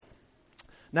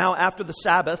Now after the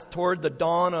Sabbath, toward the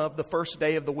dawn of the first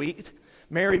day of the week,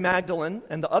 Mary Magdalene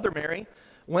and the other Mary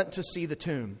went to see the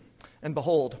tomb. And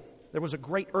behold, there was a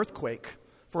great earthquake,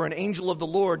 for an angel of the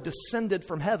Lord descended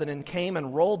from heaven and came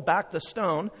and rolled back the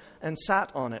stone and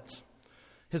sat on it.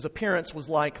 His appearance was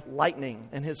like lightning,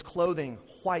 and his clothing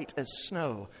white as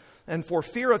snow. And for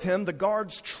fear of him, the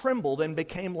guards trembled and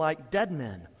became like dead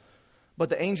men. But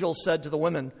the angel said to the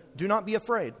women, "Do not be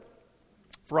afraid,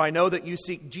 for I know that you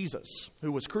seek Jesus,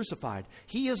 who was crucified.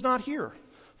 He is not here,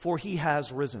 for he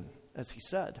has risen, as he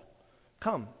said.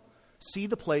 Come, see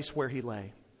the place where he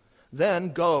lay.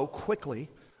 Then go quickly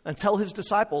and tell his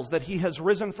disciples that he has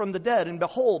risen from the dead, and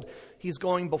behold, he's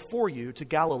going before you to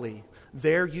Galilee.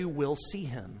 There you will see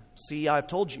him. See, I've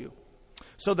told you."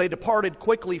 So they departed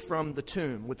quickly from the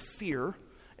tomb with fear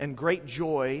and great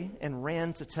joy and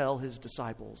ran to tell his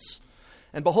disciples.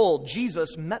 And behold,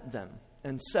 Jesus met them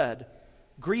and said,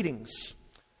 "Greetings."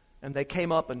 And they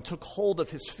came up and took hold of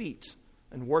his feet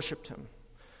and worshipped him.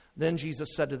 Then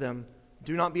Jesus said to them,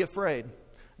 "Do not be afraid.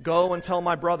 Go and tell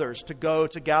my brothers to go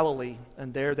to Galilee,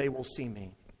 and there they will see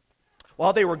me."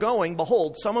 While they were going,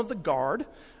 behold, some of the guard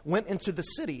went into the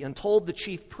city and told the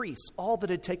chief priests all that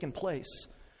had taken place.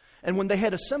 And when they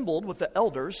had assembled with the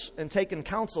elders and taken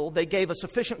counsel, they gave a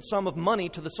sufficient sum of money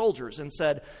to the soldiers and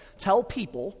said, "Tell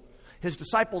people his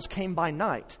disciples came by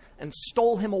night and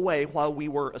stole him away while we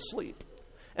were asleep.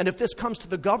 And if this comes to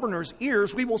the governor's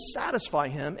ears, we will satisfy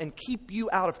him and keep you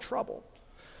out of trouble."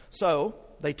 So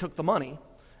they took the money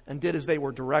and did as they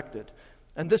were directed.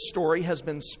 And this story has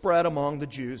been spread among the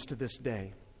Jews to this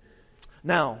day.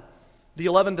 Now, the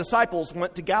 11 disciples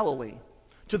went to Galilee,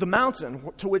 to the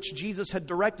mountain to which Jesus had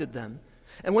directed them.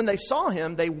 And when they saw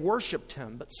him, they worshipped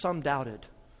him, but some doubted.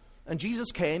 And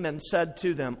Jesus came and said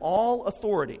to them, "All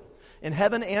authority in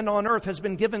heaven and on earth has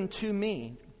been given to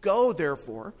me. Go,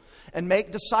 therefore, and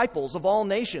make disciples of all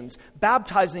nations,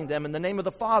 baptizing them in the name of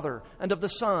the Father and of the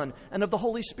Son and of the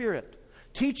Holy Spirit,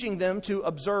 teaching them to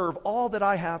observe all that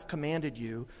I have commanded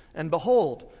you. And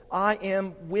behold, I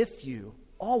am with you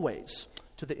always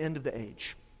to the end of the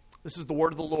age." This is the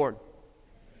word of the Lord.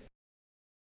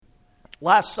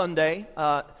 Last Sunday,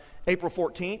 April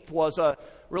 14th, was a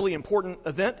really important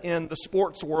event in the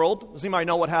sports world. Does anybody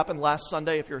know what happened last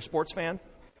Sunday if you're a sports fan?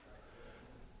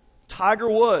 Tiger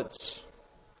Woods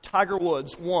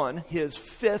won his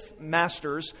 5th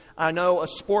Masters. I know a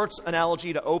sports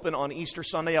analogy to open on Easter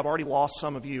Sunday. I've already lost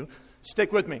some of you.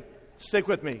 Stick with me.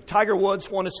 Tiger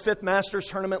Woods won his 5th Masters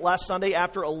tournament last Sunday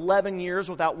after 11 years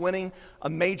without winning a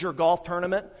major golf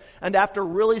tournament. And after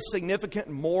really significant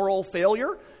moral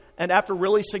failure and after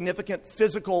really significant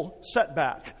physical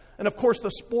setback. And of course,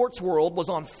 the sports world was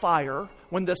on fire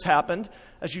when this happened,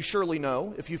 as you surely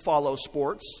know if you follow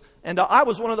sports. And I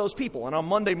was one of those people. And on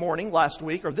Monday morning last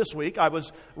week, or this week, I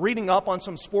was reading up on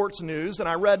some sports news, and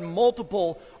I read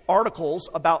multiple articles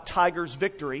about Tiger's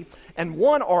victory. And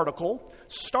one article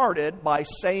started by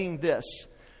saying this: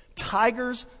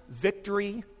 Tiger's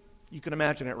victory, you can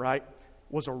imagine it, right,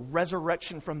 was a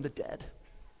resurrection from the dead.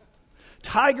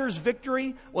 Tiger's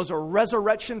victory was a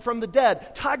resurrection from the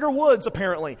dead. Tiger Woods,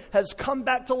 apparently, has come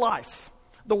back to life.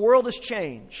 The world has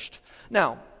changed.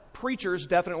 Now, preachers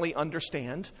definitely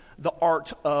understand the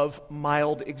art of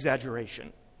mild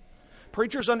exaggeration.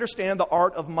 Preachers understand the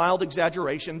art of mild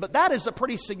exaggeration, but that is a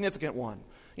pretty significant one.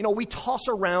 You know, we toss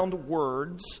around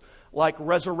words like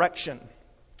resurrection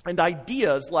and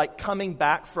ideas like coming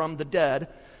back from the dead,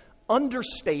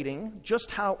 understating just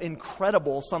how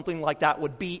incredible something like that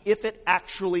would be if it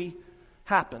actually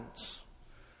happens.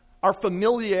 Our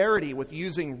familiarity with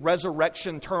using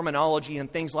resurrection terminology in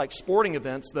things like sporting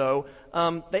events, though,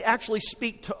 they actually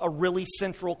speak to a really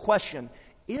central question.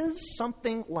 Is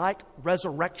something like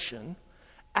resurrection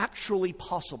actually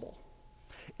possible?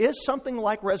 Is something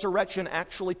like resurrection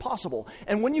actually possible?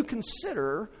 And when you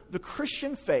consider the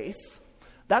Christian faith,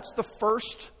 that's the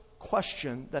first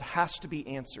question that has to be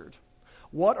answered.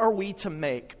 What are we to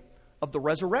make of the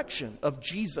resurrection of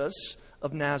Jesus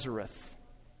of Nazareth?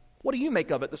 What do you make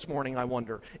of it this morning, I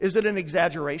wonder? Is it an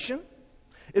exaggeration?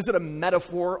 Is it a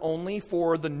metaphor only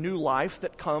for the new life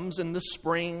that comes in the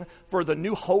spring, for the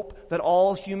new hope that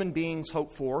all human beings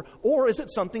hope for? Or is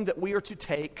it something that we are to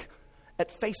take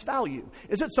at face value?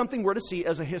 Is it something we're to see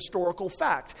as a historical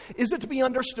fact? Is it to be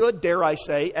understood, dare I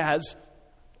say, as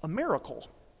a miracle?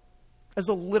 As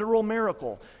a literal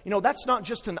miracle? You know, that's not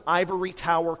just an ivory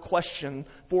tower question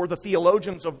for the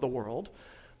theologians of the world.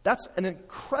 That's an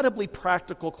incredibly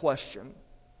practical question.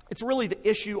 It's really the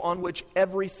issue on which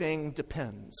everything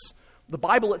depends. The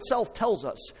Bible itself tells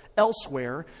us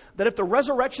elsewhere that if the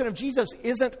resurrection of Jesus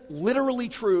isn't literally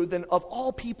true, then of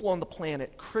all people on the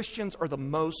planet, Christians are the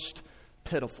most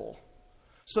pitiful.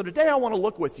 So today I want to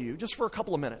look with you, just for a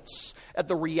couple of minutes, at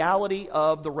the reality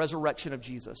of the resurrection of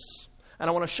Jesus. And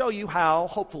I want to show you how,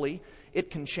 hopefully, it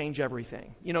can change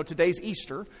everything. You know, today's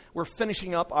Easter. We're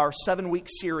finishing up our 7-week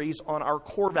series on our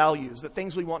core values, the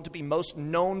things we want to be most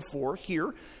known for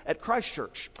here at Christ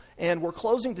Church. And we're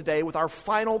closing today with our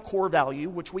final core value,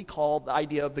 which we call the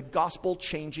idea of the gospel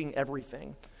changing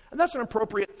everything. And that's an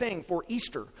appropriate thing for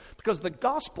Easter, because the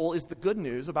gospel is the good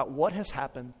news about what has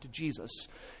happened to Jesus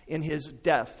in his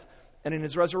death and in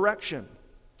his resurrection.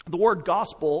 The word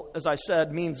gospel, as I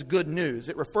said, means good news.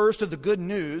 It refers to the good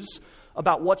news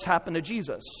about what's happened to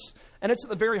Jesus. And it's at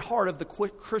the very heart of the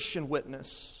Christian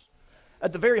witness,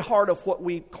 at the very heart of what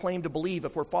we claim to believe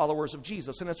if we're followers of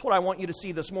Jesus. And it's what I want you to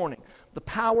see this morning. The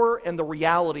power and the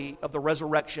reality of the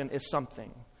resurrection is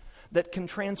something that can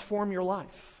transform your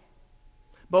life,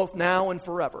 both now and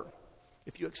forever,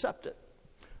 if you accept it.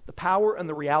 The power and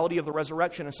the reality of the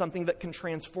resurrection is something that can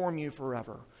transform you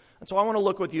forever. And so I want to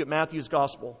look with you at Matthew's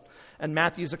gospel and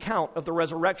Matthew's account of the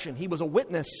resurrection. He was a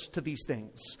witness to these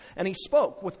things, and he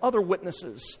spoke with other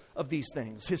witnesses of these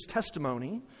things. His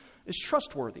testimony is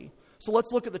trustworthy. So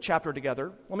let's look at the chapter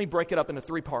together. Let me break it up into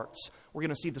 3 parts. We're going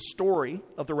to see the story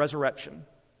of the resurrection,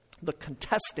 the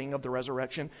contesting of the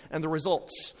resurrection, and the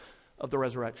results of the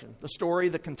resurrection. The story,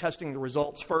 the contesting, the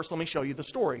results. First, let me show you the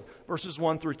story. Verses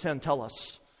 1 through 10 tell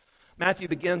us. Matthew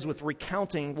begins with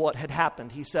recounting what had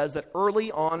happened. He says that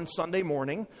early on Sunday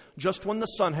morning, just when the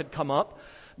sun had come up,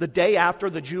 the day after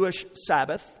the Jewish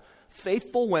Sabbath,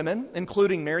 faithful women,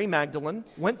 including Mary Magdalene,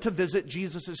 went to visit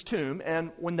Jesus' tomb,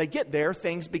 and when they get there,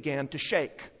 things began to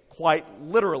shake, quite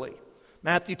literally.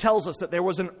 Matthew tells us that there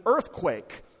was an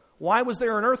earthquake. Why was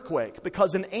there an earthquake?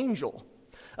 Because an angel,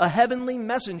 a heavenly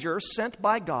messenger sent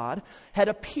by God, had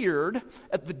appeared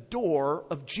at the door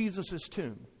of Jesus'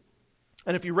 tomb.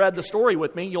 And if you read the story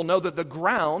with me, you'll know that the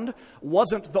ground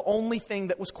wasn't the only thing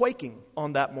that was quaking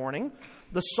on that morning.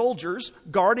 The soldiers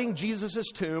guarding Jesus'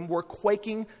 tomb were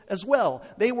quaking as well.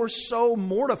 They were so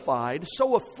mortified,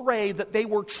 so afraid that they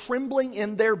were trembling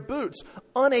in their boots,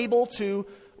 unable to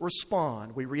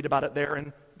respond. We read about it there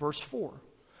in verse 4.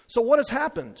 So what has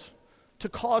happened to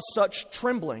cause such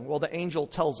trembling? Well, the angel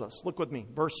tells us. Look with me,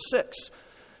 verse 6.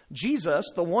 Jesus,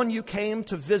 the one you came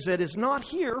to visit, is not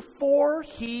here, for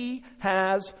he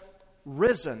has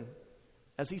risen,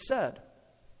 as he said.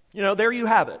 You know, there you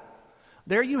have it.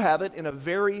 There you have it in a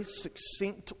very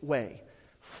succinct way.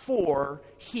 For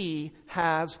he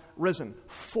has risen.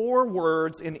 4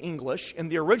 words in English. In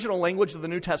the original language of the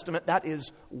New Testament, that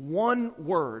is one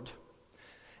word.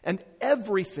 And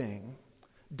everything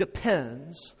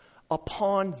depends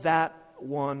upon that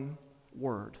one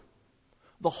word.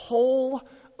 The whole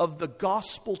of the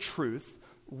gospel truth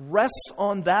rests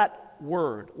on that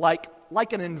word, like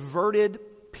an inverted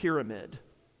pyramid.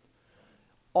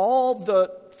 All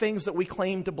the things that we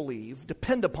claim to believe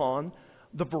depend upon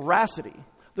the veracity,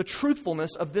 the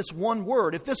truthfulness of this one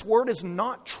word. If this word is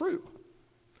not true,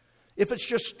 if it's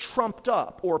just trumped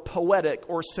up or poetic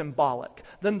or symbolic,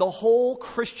 then the whole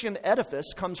Christian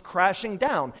edifice comes crashing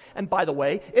down. And by the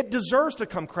way, it deserves to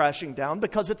come crashing down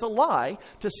because it's a lie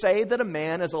to say that a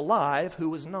man is alive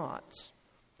who is not.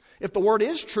 If the word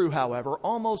is true, however,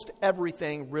 almost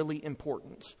everything really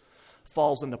important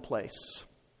falls into place.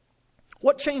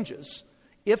 What changes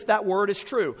if that word is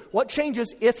true? What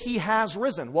changes if he has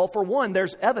risen? Well, for one,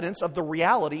 there's evidence of the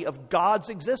reality of God's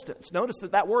existence. Notice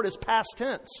that that word is past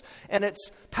tense, and it's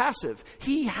passive.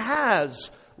 He has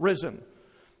risen.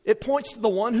 It points to the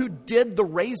one who did the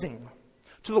raising,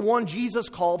 to the one Jesus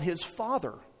called his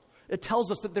Father. It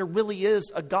tells us that there really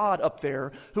is a God up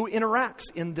there who interacts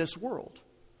in this world.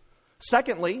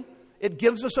 Secondly, it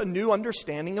gives us a new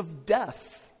understanding of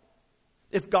death.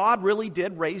 If God really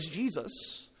did raise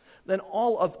Jesus, then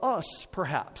all of us,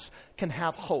 perhaps, can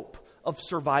have hope of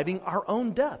surviving our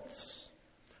own deaths.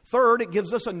 Third, it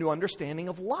gives us a new understanding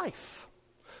of life.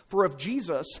 For if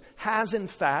Jesus has in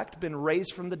fact been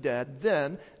raised from the dead,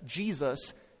 then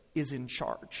Jesus is in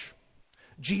charge.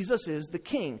 Jesus is the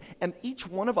king, and each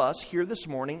one of us here this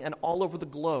morning and all over the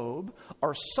globe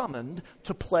are summoned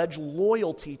to pledge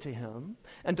loyalty to him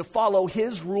and to follow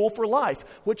his rule for life,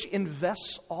 which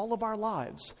invests all of our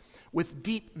lives with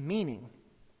deep meaning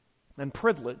and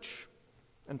privilege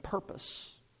and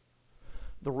purpose.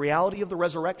 The reality of the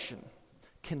resurrection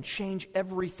can change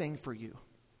everything for you.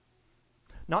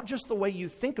 Not just the way you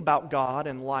think about God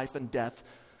and life and death,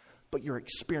 but your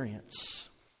experience.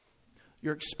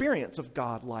 Your experience of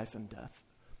God, life, and death.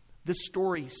 This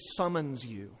story summons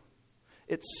you.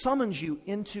 It summons you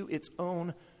into its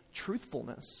own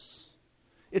truthfulness.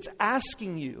 It's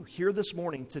asking you here this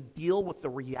morning to deal with the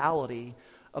reality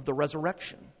of the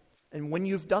resurrection. And when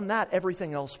you've done that,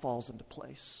 everything else falls into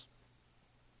place.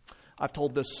 I've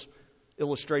told this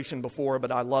illustration before,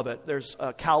 but I love it. There's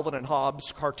a Calvin and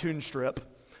Hobbes cartoon strip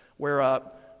where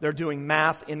they're doing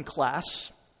math in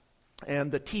class,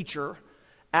 and the teacher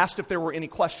asked if there were any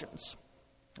questions.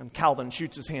 And Calvin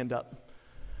shoots his hand up.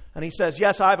 And he says,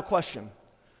 "Yes, I have a question.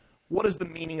 What is the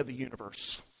meaning of the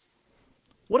universe?"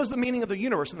 "What is the meaning of the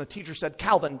universe?" And the teacher said,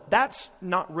 "Calvin, that's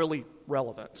not really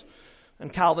relevant."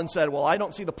 And Calvin said, "Well, I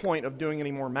don't see the point of doing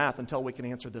any more math until we can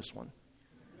answer this one."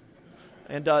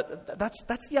 And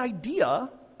that's the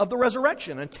idea of the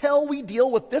resurrection. Until we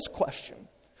deal with this question,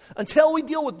 until we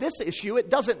deal with this issue, it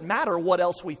doesn't matter what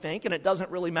else we think, and it doesn't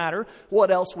really matter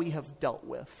what else we have dealt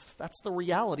with. That's the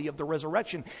reality of the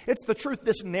resurrection. It's the truth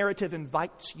this narrative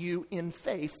invites you in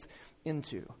faith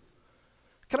into.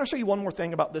 Can I show you one more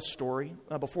thing about this story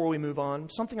before we move on?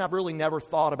 Something I've really never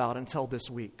thought about until this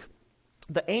week.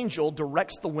 The angel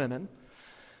directs the women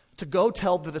to go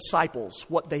tell the disciples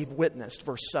what they've witnessed,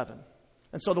 verse 7.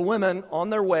 And so the women, on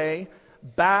their way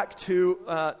back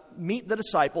to meet the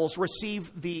disciples,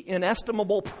 receive the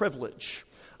inestimable privilege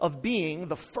of being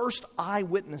the first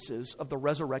eyewitnesses of the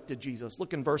resurrected Jesus.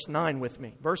 Look in verse 9 with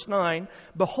me. Verse 9,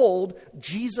 "Behold,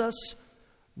 Jesus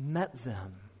met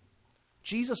them."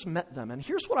 Jesus met them. And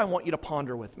here's what I want you to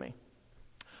ponder with me.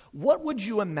 What would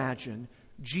you imagine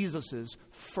Jesus'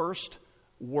 first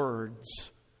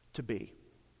words to be?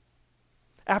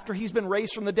 After he's been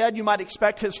raised from the dead, you might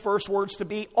expect his first words to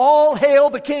be, "All hail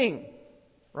the King,"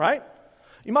 right?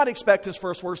 You might expect his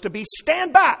first words to be,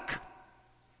 "Stand back.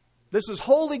 This is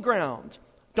holy ground.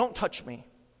 Don't touch me."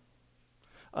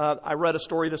 I read a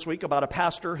story this week about a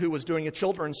pastor who was doing a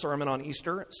children's sermon on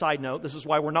Easter. Side note, this is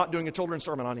why we're not doing a children's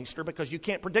sermon on Easter, because you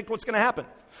can't predict what's going to happen.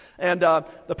 And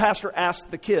the pastor asked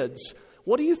the kids,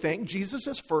 "What do you think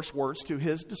Jesus' first words to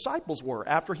his disciples were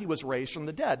after he was raised from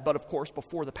the dead?" But of course,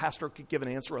 before the pastor could give an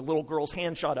answer, a little girl's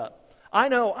hand shot up. I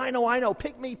know.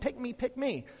 Pick me.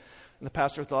 And the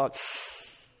pastor thought,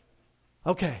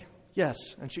 "Okay,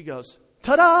 yes." And she goes,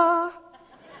 "Ta-da!"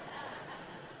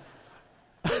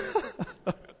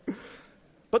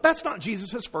 But that's not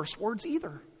Jesus' first words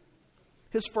either.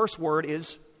 His first word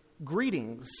is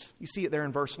greetings. You see it there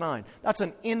in verse 9. That's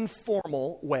an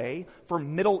informal way for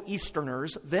Middle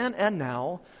Easterners then and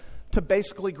now to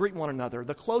basically greet one another.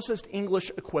 The closest English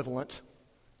equivalent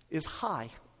is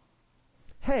hi.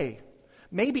 Hey.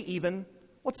 Maybe even,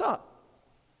 what's up?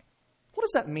 What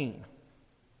does that mean?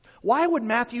 Why would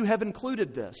Matthew have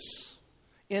included this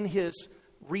in his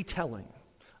retelling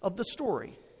of the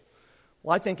story?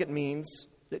 Well, I think it means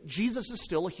that Jesus is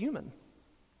still a human.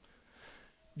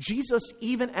 Jesus,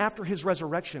 even after his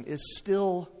resurrection, is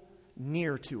still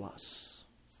near to us.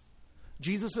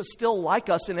 Jesus is still like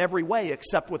us in every way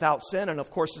except without sin. And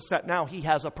of course, except now he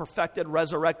has a perfected,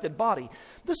 resurrected body.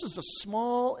 This is a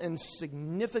small and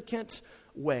significant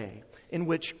way in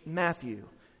which Matthew,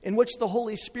 in which the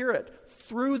Holy Spirit,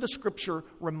 through the Scripture,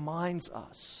 reminds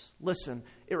us. Listen,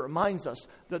 it reminds us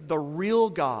that the real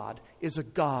God is a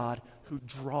God who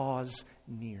draws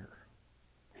near.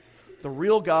 The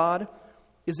real God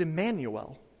is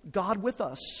Emmanuel, God with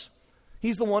us.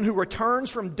 He's the one who returns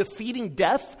from defeating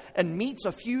death and meets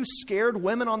a few scared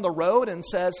women on the road and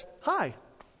says, "Hi."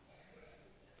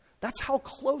 That's how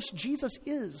close Jesus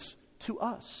is to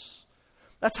us.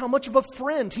 That's how much of a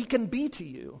friend he can be to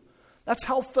you. That's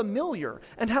how familiar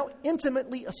and how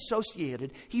intimately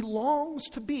associated he longs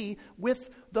to be with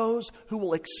those who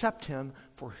will accept him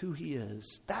for who he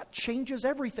is. That changes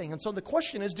everything. And so the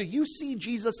question is, do you see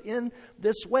Jesus in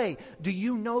this way? Do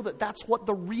you know that that's what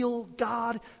the real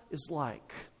God is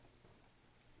like?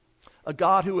 A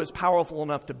God who is powerful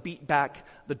enough to beat back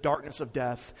the darkness of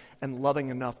death and loving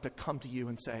enough to come to you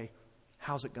and say,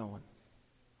 "How's it going?"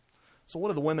 So what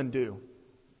do the women do?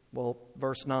 Well,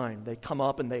 verse 9, they come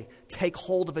up and they take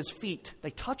hold of his feet.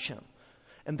 They touch him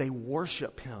and they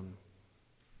worship him.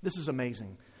 This is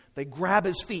amazing. They grab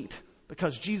his feet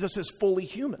because Jesus is fully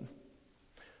human.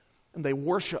 And they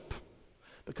worship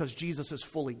because Jesus is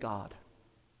fully God.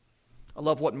 I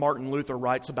love what Martin Luther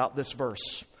writes about this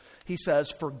verse. He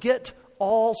says, "Forget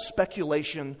all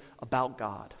speculation about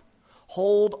God.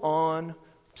 Hold on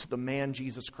to the man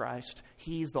Jesus Christ.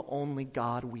 He's the only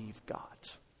God we've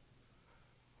got."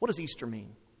 What does Easter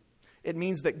mean? It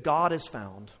means that God is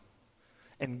found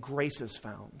and grace is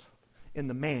found in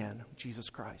the man,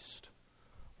 Jesus Christ.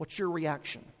 What's your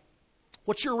reaction?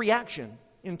 What's your reaction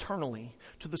internally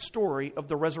to the story of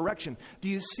the resurrection? Do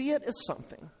you see it as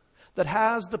something that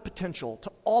has the potential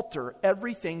to alter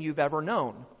everything you've ever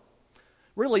known?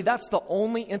 Really, that's the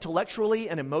only intellectually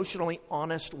and emotionally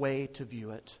honest way to view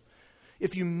it.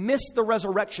 If you miss the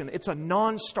resurrection, it's a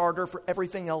non-starter for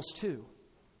everything else too.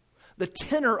 The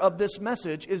tenor of this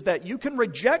message is that you can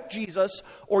reject Jesus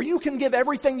or you can give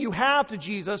everything you have to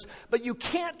Jesus, but you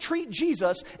can't treat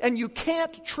Jesus and you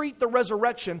can't treat the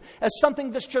resurrection as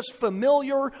something that's just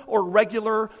familiar or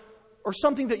regular or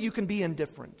something that you can be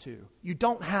indifferent to. You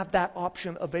don't have that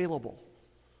option available.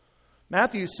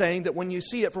 Matthew's saying that when you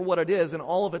see it for what it is in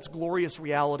all of its glorious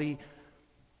reality,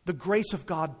 the grace of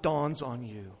God dawns on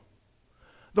you.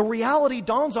 The reality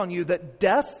dawns on you that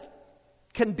death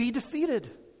can be defeated.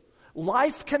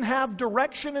 Life can have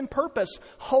direction and purpose.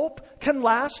 Hope can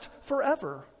last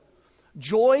forever.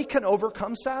 Joy can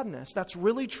overcome sadness. That's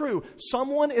really true.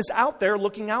 Someone is out there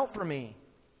looking out for me.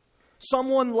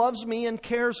 Someone loves me and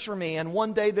cares for me. And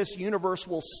one day this universe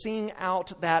will sing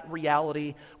out that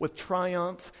reality with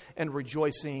triumph and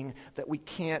rejoicing that we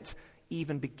can't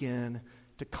even begin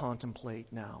to contemplate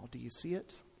now. Do you see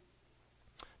it?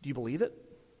 Do you believe it?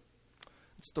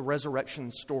 It's the resurrection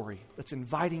story that's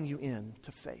inviting you in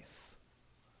to faith.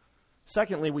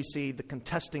 Secondly, we see the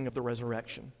contesting of the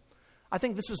resurrection. I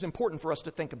think this is important for us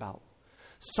to think about.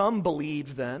 Some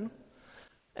believed then,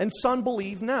 and some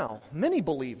believe now. Many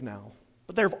believe now.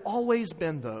 But there have always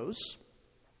been those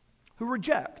who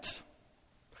reject.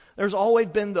 There's always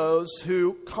been those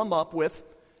who come up with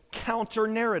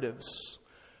counter-narratives.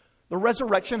 The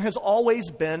resurrection has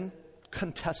always been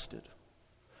contested.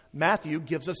 Matthew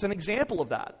gives us an example of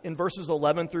that in verses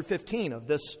 11 through 15 of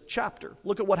this chapter.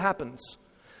 Look at what happens.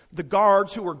 The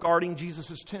guards who were guarding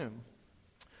Jesus' tomb,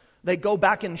 they go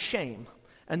back in shame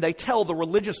and they tell the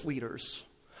religious leaders,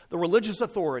 the religious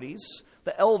authorities,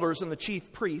 the elders and the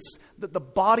chief priests that the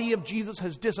body of Jesus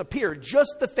has disappeared.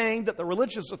 Just the thing that the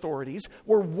religious authorities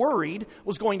were worried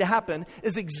was going to happen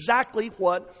is exactly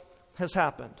what has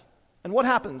happened. And what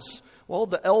happens? Well,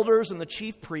 the elders and the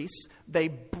chief priests, they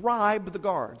bribe the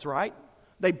guards, right?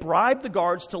 They bribe the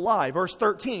guards to lie. Verse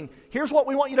 13, here's what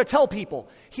we want you to tell people.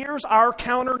 Here's our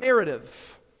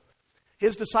counter-narrative.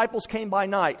 His disciples came by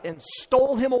night and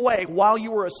stole him away while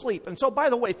you were asleep. And so, by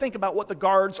the way, think about what the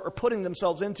guards are putting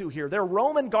themselves into here. They're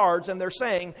Roman guards, and they're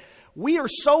saying, we are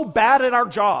so bad at our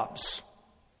jobs.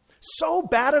 So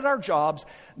bad at our jobs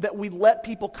that we let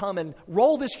people come and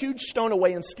roll this huge stone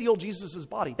away and steal Jesus'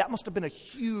 body. That must have been a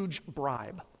huge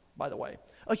bribe, by the way.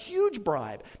 A huge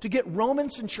bribe to get Roman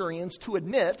centurions to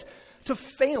admit to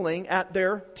failing at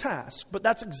their task. But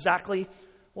that's exactly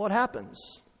what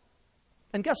happens.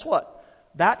 And guess what?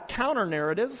 That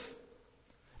counter-narrative,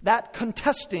 that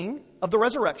contesting of the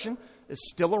resurrection is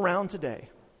still around today.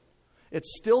 It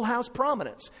still has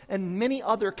prominence. And many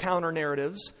other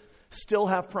counter-narratives still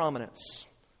have prominence.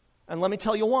 And let me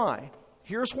tell you why.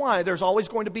 Here's why there's always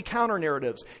going to be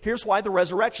counter-narratives. Here's why the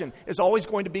resurrection is always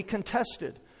going to be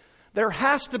contested. There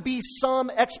has to be some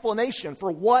explanation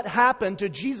for what happened to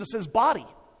Jesus' body.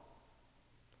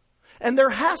 And there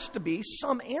has to be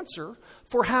some answer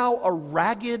for how a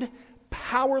ragged,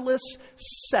 powerless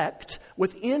sect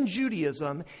within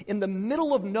Judaism in the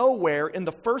middle of nowhere in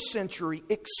the first century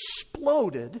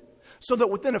exploded so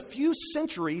that within a few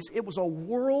centuries it was a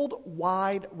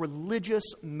worldwide religious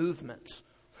movement.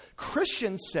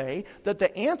 Christians say that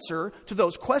the answer to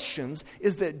those questions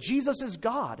is that Jesus is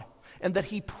God and that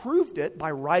he proved it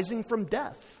by rising from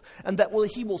death and that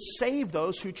he will save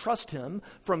those who trust him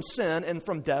from sin and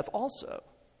from death also.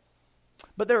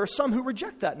 But there are some who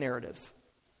reject that narrative.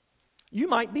 You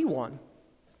might be one.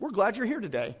 We're glad you're here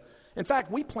today. In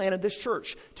fact, we planted this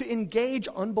church to engage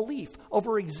unbelief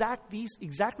over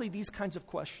exactly these kinds of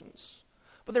questions.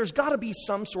 But there's got to be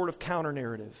some sort of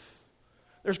counter-narrative.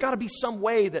 There's got to be some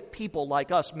way that people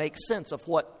like us make sense of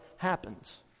what happened.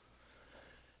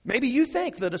 Maybe you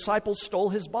think the disciples stole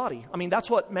his body. I mean, that's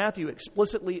what Matthew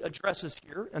explicitly addresses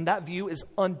here, and that view is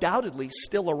undoubtedly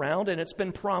still around, and it's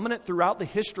been prominent throughout the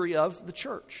history of the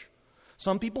church.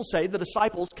 Some people say the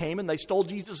disciples came and they stole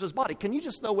Jesus' body. Can you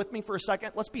just go with me for a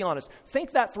second? Let's be honest.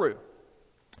 Think that through.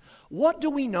 What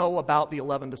do we know about the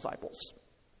 11 disciples?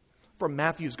 From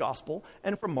Matthew's gospel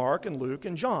and from Mark and Luke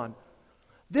and John.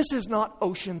 This is not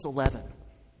Ocean's 11.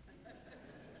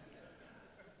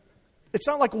 It's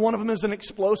not like one of them is an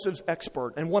explosives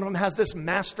expert and one of them has this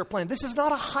master plan. This is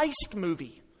not a heist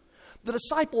movie. The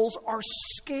disciples are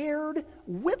scared,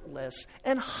 witless,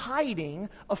 and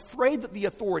hiding, afraid that the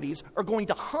authorities are going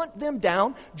to hunt them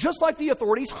down, just like the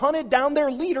authorities hunted down their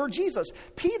leader, Jesus.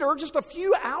 Peter, just a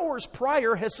few hours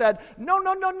prior, has said, no,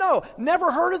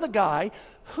 never heard of the guy.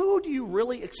 Who do you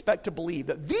really expect to believe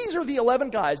that these are the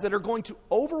 11 guys that are going to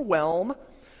overwhelm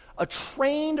a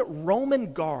trained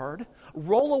Roman guard,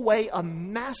 roll away a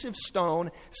massive stone,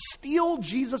 steal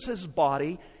Jesus'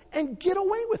 body, and get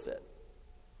away with it?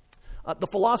 The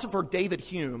philosopher David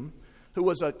Hume, who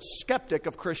was a skeptic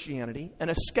of Christianity and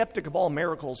a skeptic of all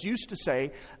miracles, used to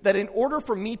say that in order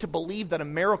for me to believe that a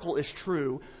miracle is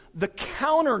true, the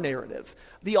counter-narrative,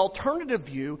 the alternative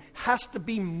view, has to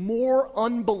be more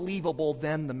unbelievable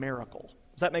than the miracle.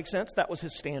 Does that make sense? That was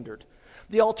his standard.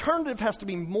 The alternative has to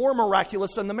be more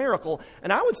miraculous than the miracle.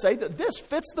 And I would say that this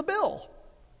fits the bill.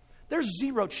 There's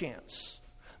zero chance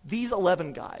these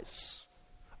 11 guys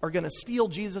are going to steal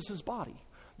Jesus' body.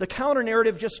 The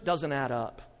counter-narrative just doesn't add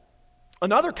up.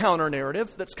 Another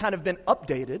counter-narrative that's kind of been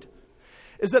updated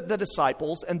is that the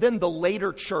disciples and then the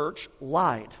later church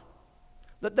lied.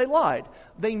 That they lied.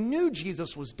 They knew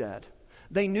Jesus was dead.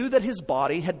 They knew that his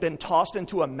body had been tossed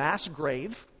into a mass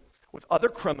grave with other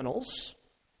criminals.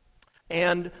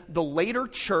 And the later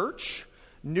church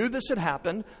knew this had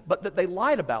happened, but that they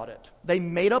lied about it. They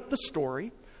made up the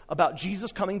story about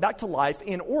Jesus coming back to life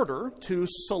in order to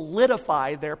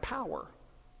solidify their power,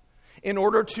 in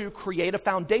order to create a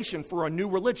foundation for a new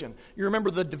religion. You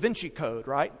remember the Da Vinci Code,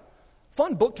 right?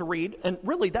 Fun book to read, and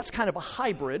really that's kind of a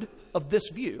hybrid of this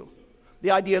view.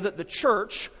 The idea that the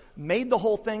church made the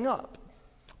whole thing up.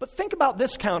 But think about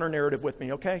this counter-narrative with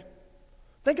me, okay?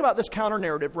 Think about this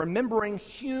counter-narrative, remembering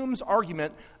Hume's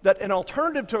argument that an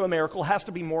alternative to a miracle has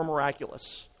to be more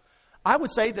miraculous. I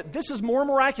would say that this is more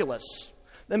miraculous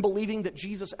than believing that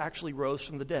Jesus actually rose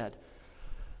from the dead.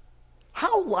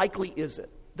 How likely is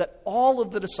it that all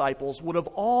of the disciples would have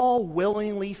all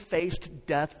willingly faced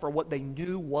death for what they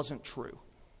knew wasn't true?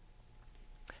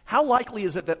 How likely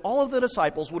is it that all of the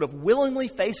disciples would have willingly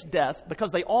faced death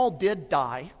because they all did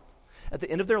die at the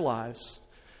end of their lives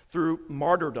through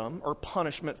martyrdom or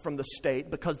punishment from the state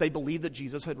because they believed that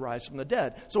Jesus had risen from the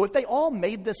dead? So if they all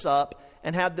made this up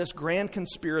and had this grand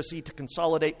conspiracy to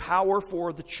consolidate power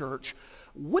for the church,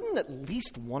 wouldn't at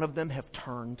least one of them have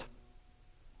turned?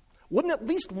 Wouldn't at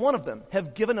least one of them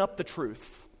have given up the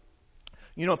truth?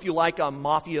 You know, if you like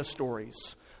mafia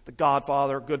stories, The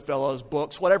Godfather, Goodfellas,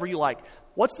 books, whatever you like,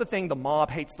 what's the thing the mob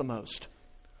hates the most?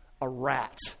 A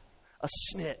rat, a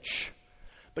snitch.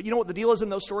 But you know what the deal is in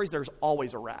those stories? There's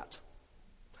always a rat.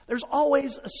 There's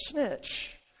always a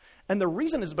snitch. And the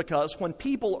reason is because when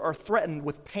people are threatened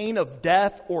with pain of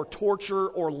death or torture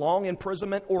or long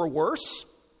imprisonment or worse,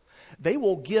 they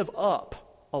will give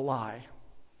up a lie.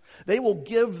 They will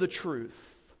give the truth.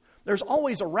 There's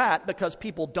always a rat because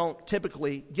people don't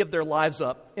typically give their lives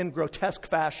up in grotesque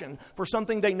fashion for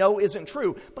something they know isn't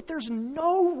true. But there's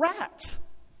no rat,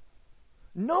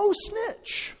 no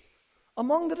snitch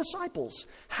among the disciples.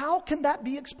 How can that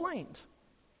be explained?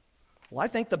 Well, I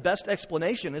think the best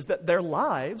explanation is that their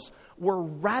lives were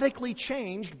radically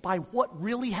changed by what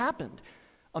really happened.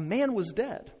 A man was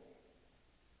dead,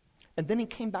 and then he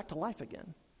came back to life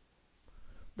again.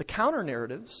 The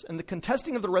counter-narratives and the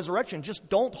contesting of the resurrection just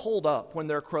don't hold up when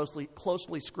they're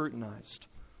closely scrutinized.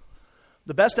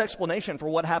 The best explanation for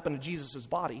what happened to Jesus'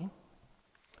 body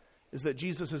is that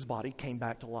Jesus' body came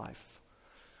back to life.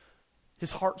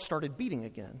 His heart started beating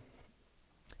again.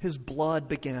 His blood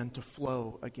began to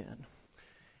flow again.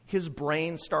 His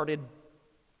brain started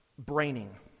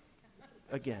braining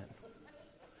again.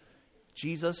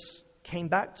 Jesus came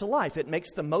back to life. It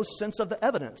makes the most sense of the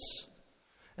evidence.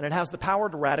 And it has the power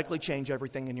to radically change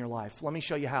everything in your life. Let me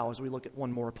show you how as we look at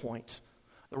one more point.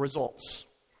 The results.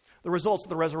 The results of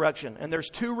the resurrection. And there's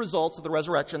two results of the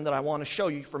resurrection that I want to show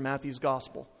you from Matthew's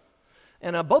gospel.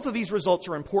 And both of these results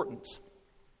are important.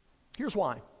 Here's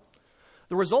why.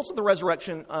 The results of the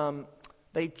resurrection,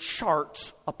 they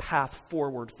chart a path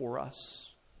forward for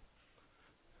us.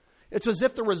 It's as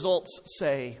if the results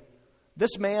say,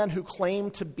 this man who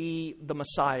claimed to be the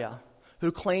Messiah,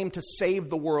 who claimed to save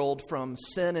the world from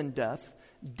sin and death,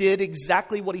 did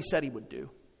exactly what he said he would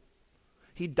do.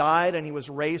 He died and he was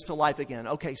raised to life again.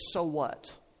 Okay, so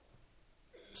what?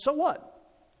 So what?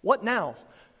 What now?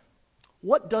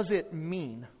 What does it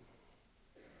mean?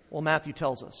 Well, Matthew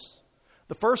tells us.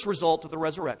 The first result of the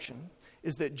resurrection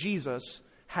is that Jesus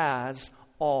has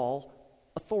all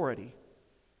authority.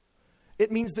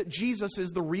 It means that Jesus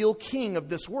is the real king of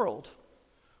this world.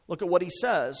 Look at what he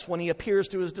says when he appears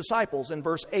to his disciples in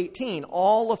verse 18.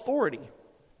 All authority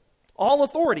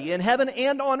in heaven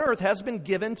and on earth has been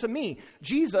given to me.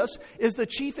 Jesus is the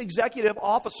chief executive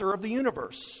officer of the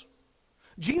universe.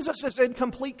 Jesus is in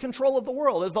complete control of the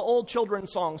world, as the old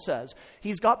children's song says.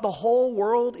 He's got the whole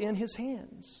world in his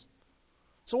hands.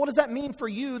 So what does that mean for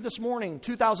you this morning,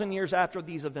 2,000 years after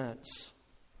these events?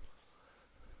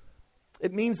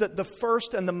 It means that the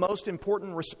first and the most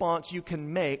important response you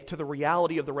can make to the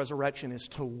reality of the resurrection is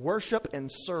to worship and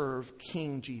serve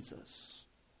King Jesus.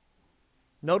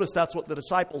 Notice that's what the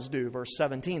disciples do, verse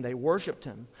 17. They worshiped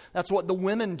him. That's what the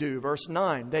women do, verse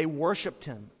 9. They worshiped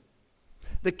him.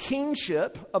 The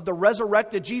kingship of the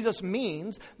resurrected Jesus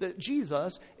means that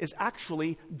Jesus is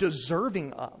actually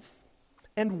deserving of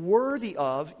and worthy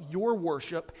of your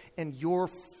worship and your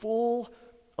full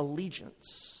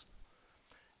allegiance.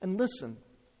 And listen,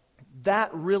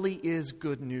 that really is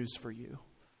good news for you.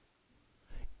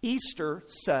 Easter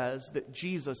says that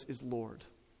Jesus is Lord.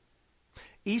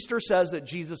 Easter says that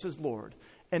Jesus is Lord.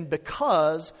 And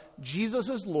because Jesus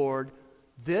is Lord,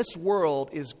 this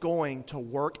world is going to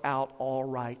work out all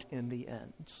right in the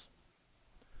end.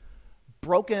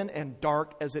 Broken and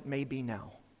dark as it may be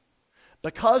now.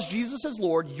 Because Jesus is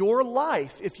Lord, your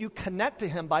life, if you connect to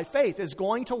him by faith, is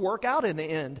going to work out in the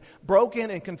end. Broken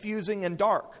and confusing and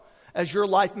dark, as your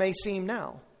life may seem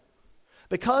now.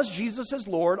 Because Jesus is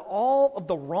Lord, all of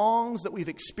the wrongs that we've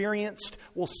experienced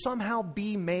will somehow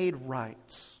be made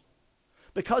right.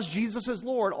 Because Jesus is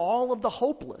Lord, all of the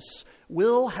hopeless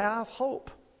will have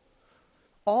hope.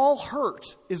 All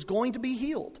hurt is going to be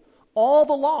healed. All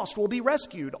the lost will be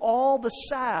rescued. All the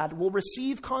sad will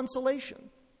receive consolation.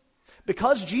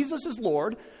 Because Jesus is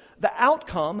Lord, the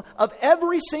outcome of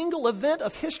every single event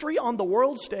of history on the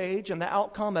world stage and the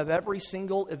outcome of every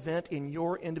single event in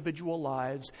your individual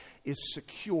lives is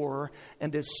secure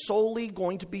and is solely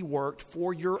going to be worked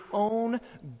for your own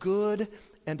good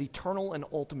and eternal and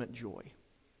ultimate joy.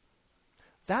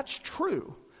 That's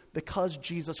true because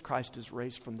Jesus Christ is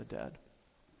raised from the dead.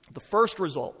 The first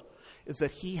result is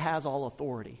that he has all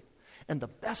authority. And the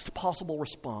best possible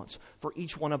response for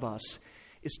each one of us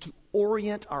is to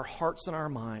orient our hearts and our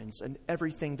minds and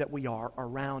everything that we are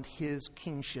around his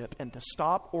kingship, and to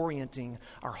stop orienting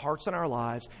our hearts and our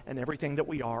lives and everything that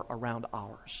we are around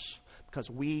ours, because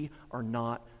we are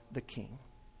not the king.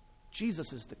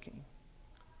 Jesus is the king.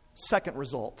 Second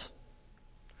result,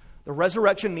 the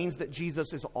resurrection means that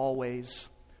Jesus is always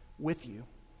with you.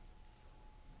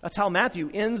 That's how Matthew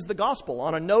ends the gospel,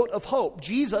 on a note of hope.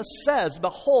 Jesus says,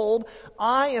 "Behold,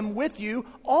 I am with you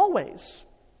always,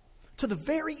 to the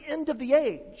very end of the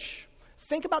age."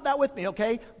 Think about that with me,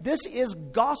 okay? This is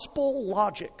gospel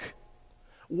logic.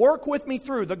 Work with me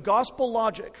through the gospel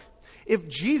logic. If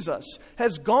Jesus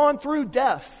has gone through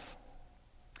death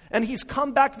and he's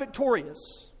come back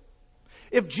victorious,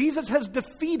 if Jesus has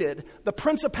defeated the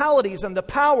principalities and the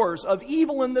powers of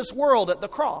evil in this world at the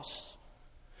cross,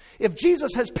 if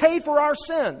Jesus has paid for our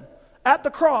sin at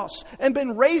the cross and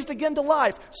been raised again to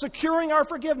life, securing our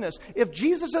forgiveness, if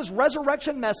Jesus'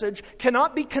 resurrection message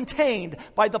cannot be contained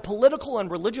by the political and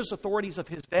religious authorities of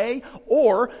his day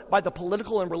or by the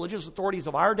political and religious authorities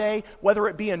of our day, whether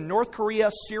it be in North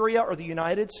Korea, Syria, or the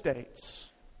United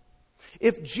States,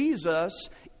 if Jesus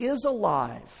is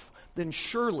alive, then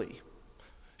surely,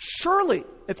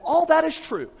 if all that is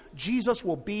true, Jesus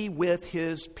will be with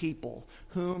his people,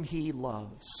 whom he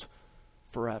loves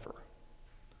forever.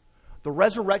 The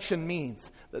resurrection means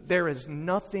that there is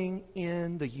nothing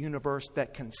in the universe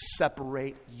that can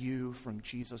separate you from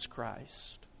Jesus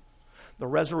Christ. The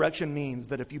resurrection means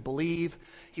that if you believe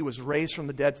he was raised from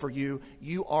the dead for you,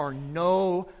 you are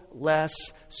no less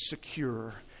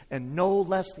secure and no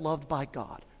less loved by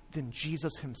God than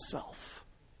Jesus himself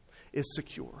is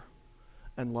secure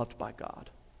and loved by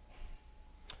God.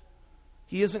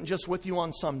 He isn't just with you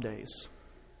on some days.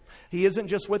 He isn't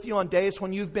just with you on days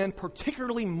when you've been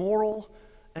particularly moral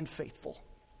and faithful.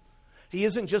 He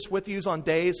isn't just with you on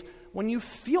days when you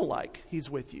feel like he's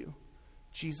with you.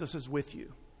 Jesus is with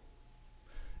you.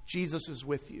 Jesus is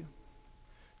with you.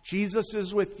 Jesus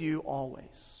is with you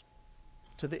always.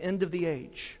 To the end of the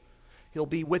age. He'll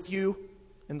be with you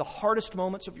in the hardest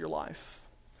moments of your life.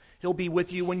 He'll be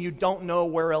with you when you don't know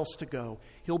where else to go.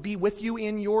 He'll be with you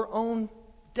in your own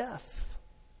death.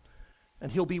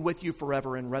 And he'll be with you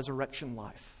forever in resurrection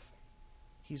life.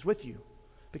 He's with you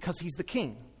because he's the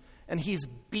king. And he's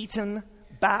beaten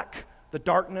back the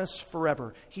darkness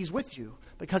forever. He's with you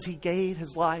because he gave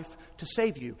his life to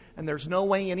save you. And there's no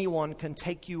way anyone can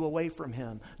take you away from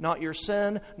him. Not your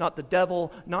sin, not the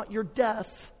devil, not your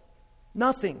death.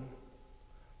 Nothing.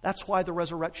 That's why the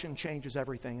resurrection changes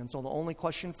everything. And so the only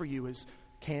question for you is,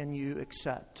 can you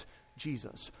accept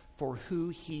Jesus for who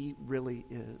he really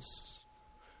is?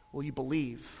 Will you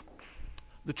believe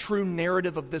the true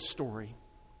narrative of this story,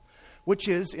 which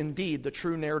is indeed the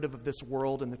true narrative of this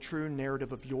world and the true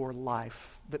narrative of your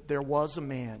life, that there was a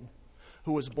man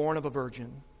who was born of a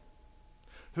virgin,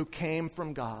 who came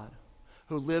from God,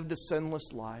 who lived a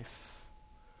sinless life,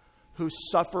 who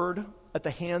suffered at the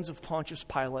hands of Pontius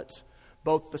Pilate.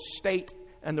 Both the state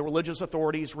and the religious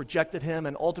authorities rejected him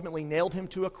and ultimately nailed him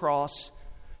to a cross,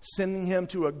 sending him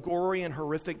to a gory and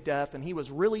horrific death, and he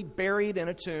was really buried in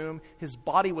a tomb. His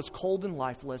body was cold and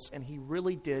lifeless, and he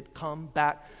really did come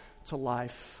back to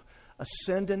life,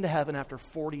 ascend into heaven after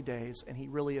 40 days, and he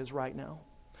really is right now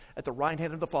at the right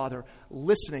hand of the Father,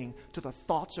 listening to the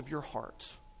thoughts of your heart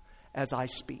as I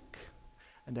speak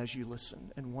and as you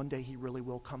listen. And one day he really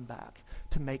will come back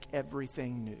to make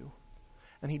everything new.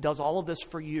 And he does all of this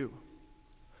for you,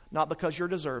 not because you're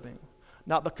deserving,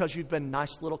 not because you've been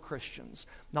nice little Christians,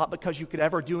 not because you could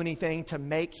ever do anything to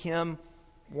make him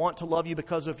want to love you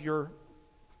because of your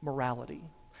morality.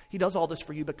 He does all this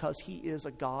for you because he is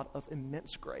a God of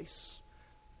immense grace.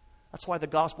 That's why the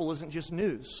gospel isn't just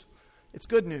news. It's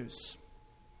good news.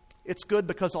 It's good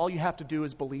because all you have to do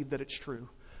is believe that it's true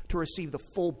to receive the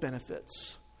full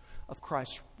benefits of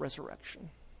Christ's resurrection.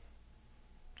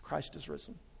 Christ is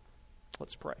risen.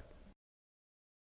 Let's pray.